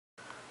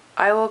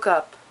I woke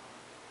up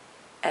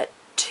at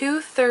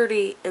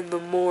 2:30 in the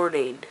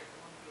morning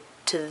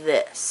to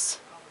this.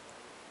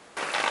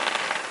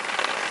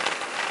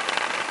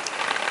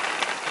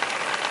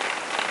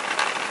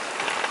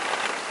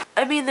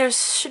 I mean, there's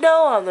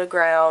snow on the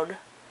ground,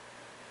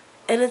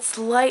 and it's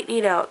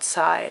lightning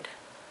outside.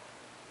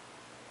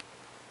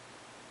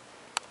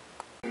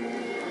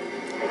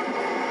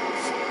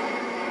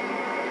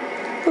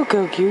 Look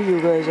how cute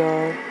you guys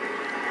are.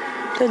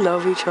 They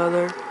love each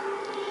other.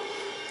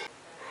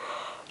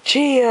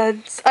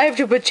 Chance! I have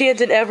to put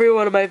Chance in every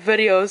one of my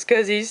videos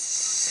because he's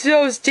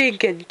so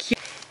stinking cute.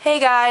 Hey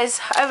guys,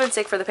 I've been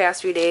sick for the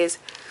past few days,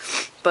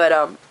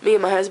 but me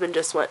and my husband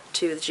just went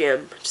to the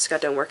gym. Just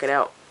got done working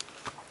out.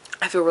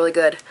 I feel really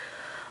good.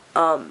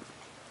 I'm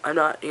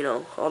not,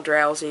 all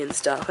drowsy and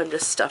stuff. I'm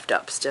just stuffed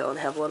up still and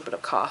have a little bit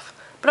of cough,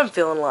 but I'm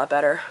feeling a lot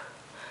better.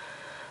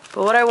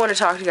 But what I want to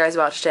talk to you guys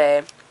about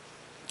today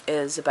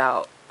is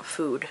about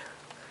food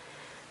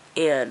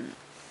and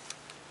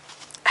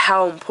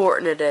how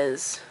important it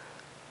is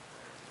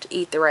to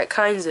eat the right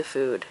kinds of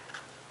food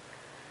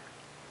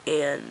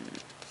and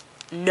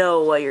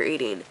know what you're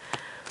eating.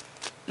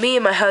 Me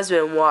and my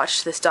husband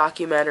watched this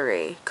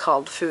documentary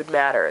called Food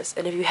Matters,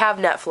 and if you have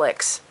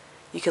Netflix,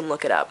 you can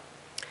look it up.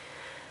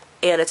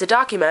 And it's a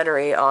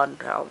documentary on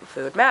how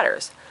food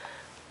matters.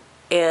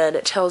 And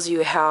it tells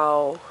you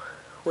how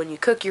when you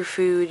cook your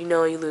food, you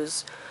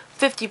lose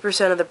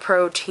 50% of the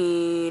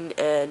protein,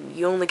 and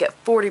you only get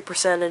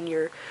 40% in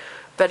your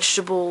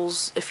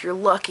vegetables, if you're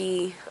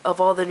lucky, of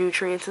all the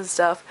nutrients and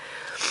stuff.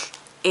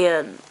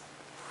 And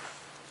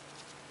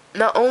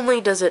not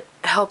only does it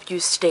help you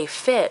stay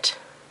fit,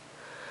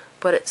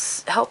 but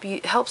it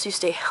helps you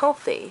stay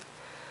healthy.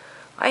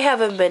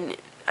 I've been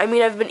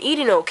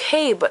eating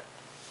okay, but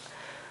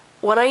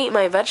when I eat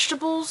my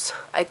vegetables,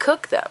 I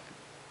cook them.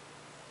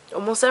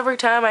 Almost every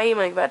time I eat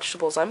my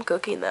vegetables, I'm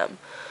cooking them.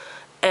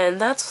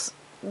 And that's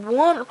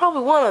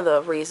probably one of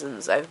the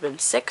reasons I've been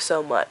sick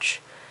so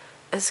much,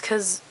 is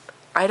because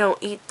I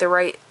don't eat the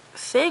right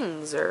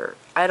things, or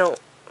I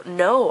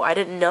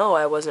didn't know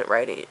I wasn't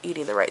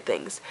eating the right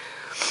things.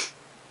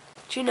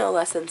 Do you know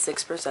less than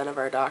 6% of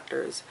our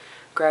doctors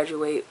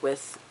graduate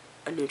with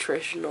a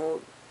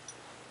nutritional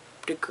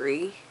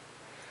degree?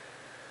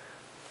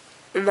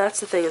 And that's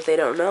the thing that they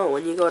don't know.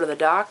 When you go to the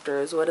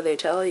doctors, what do they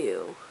tell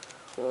you?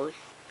 Well,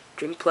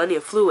 drink plenty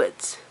of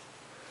fluids.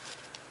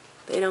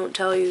 They don't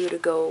tell you to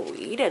go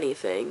eat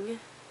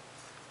anything.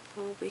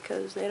 Well,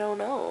 because they don't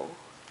know.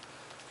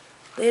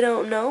 They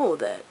don't know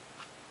that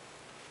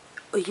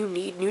you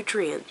need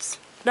nutrients.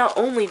 Not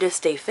only to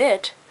stay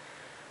fit,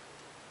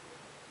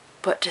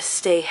 but to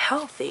stay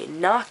healthy,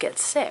 not get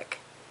sick.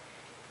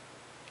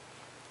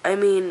 I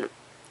mean,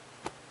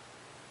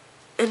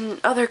 in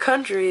other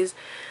countries,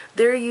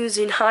 they're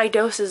using high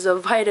doses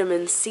of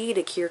vitamin C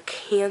to cure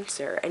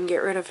cancer and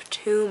get rid of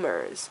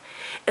tumors.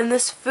 In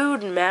this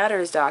Food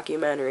Matters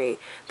documentary,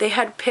 they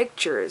had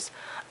pictures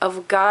of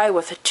a guy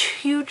with a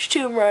huge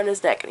tumor on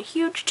his neck and a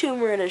huge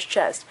tumor in his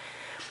chest.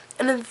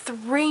 And in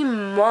 3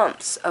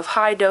 months of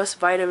high-dose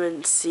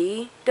vitamin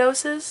C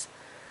doses,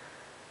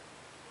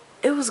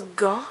 it was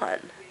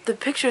gone. The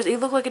pictures, he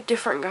looked like a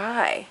different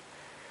guy.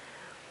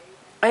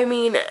 I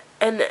mean,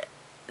 and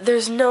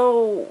there's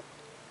no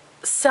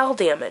cell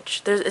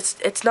damage.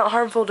 It's not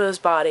harmful to his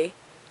body.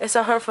 It's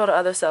not harmful to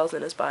other cells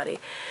in his body.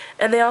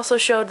 And they also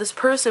showed this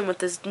person with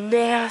this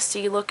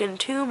nasty looking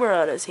tumor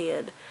on his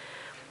hand.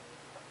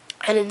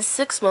 And in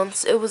 6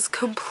 months, it was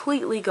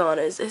completely gone.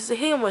 His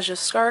hand was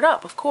just scarred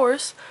up, of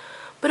course,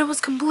 but it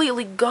was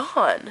completely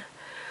gone.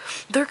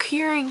 They're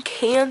curing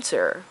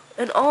cancer,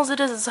 and all it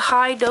is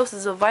high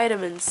doses of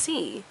vitamin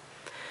C.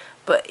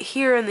 But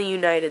here in the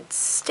United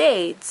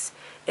States,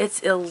 it's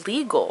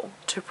illegal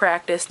to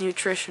practice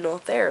nutritional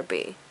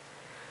therapy.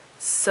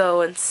 So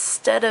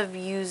instead of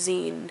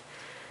using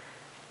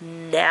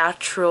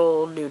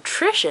natural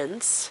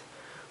nutrients,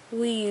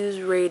 we use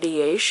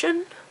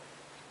radiation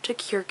to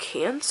cure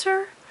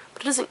cancer,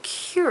 but it doesn't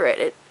cure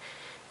it.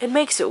 It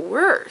makes it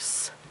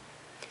worse.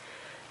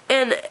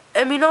 And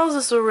I mean, all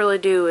this will really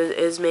do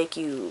is make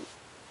you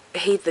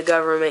hate the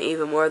government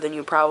even more than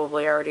you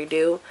probably already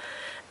do,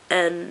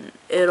 and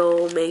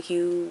it'll make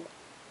you,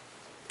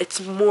 it's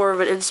more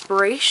of an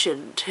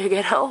inspiration to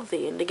get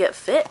healthy and to get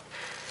fit.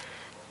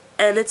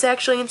 And it's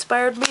actually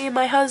inspired me and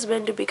my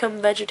husband to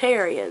become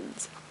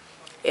vegetarians.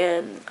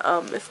 And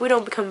if we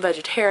don't become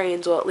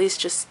vegetarians, we'll at least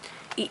just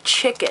eat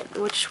chicken,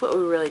 which is what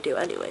we really do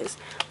anyways.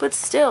 But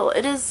still,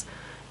 it has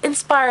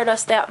inspired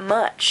us that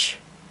much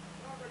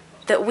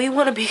that we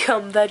want to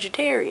become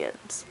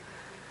vegetarians.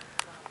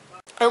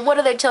 And what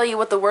do they tell you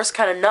what the worst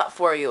kind of nut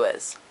for you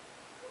is?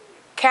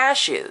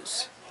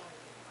 Cashews.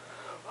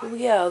 Well,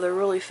 yeah, they're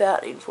really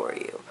fattening for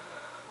you.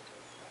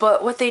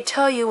 But what they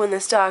tell you in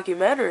this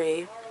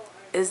documentary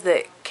is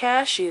that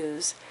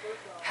cashews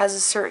has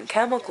a certain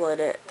chemical in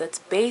it that's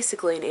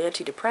basically an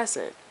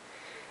antidepressant.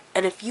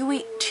 And if you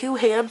eat 2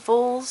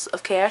 handfuls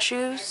of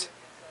cashews,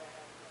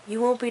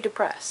 you won't be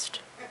depressed.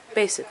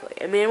 Basically.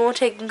 I mean, it won't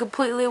take them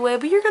completely away,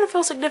 but you're going to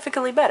feel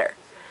significantly better.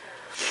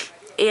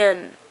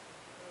 And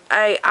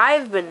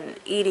I've been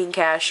eating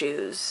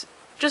cashews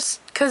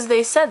just because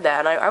they said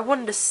that. And I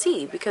wanted to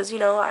see because, you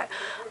know,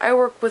 I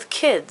work with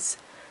kids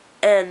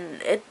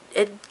and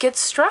it gets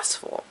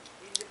stressful.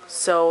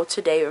 So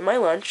today at my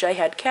lunch I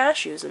had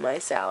cashews in my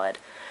salad.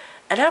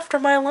 And after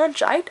my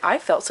lunch I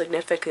felt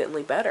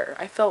significantly better.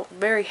 I felt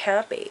very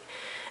happy.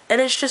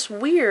 And it's just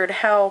weird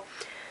how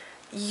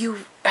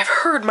I've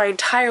heard my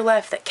entire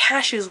life that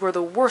cashews were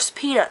the worst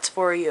peanuts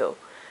for you.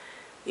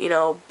 You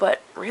know,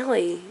 but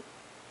really,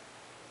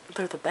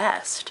 they're the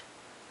best.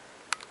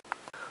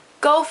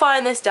 Go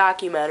find this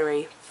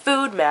documentary.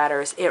 Food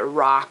Matters. It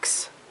rocks.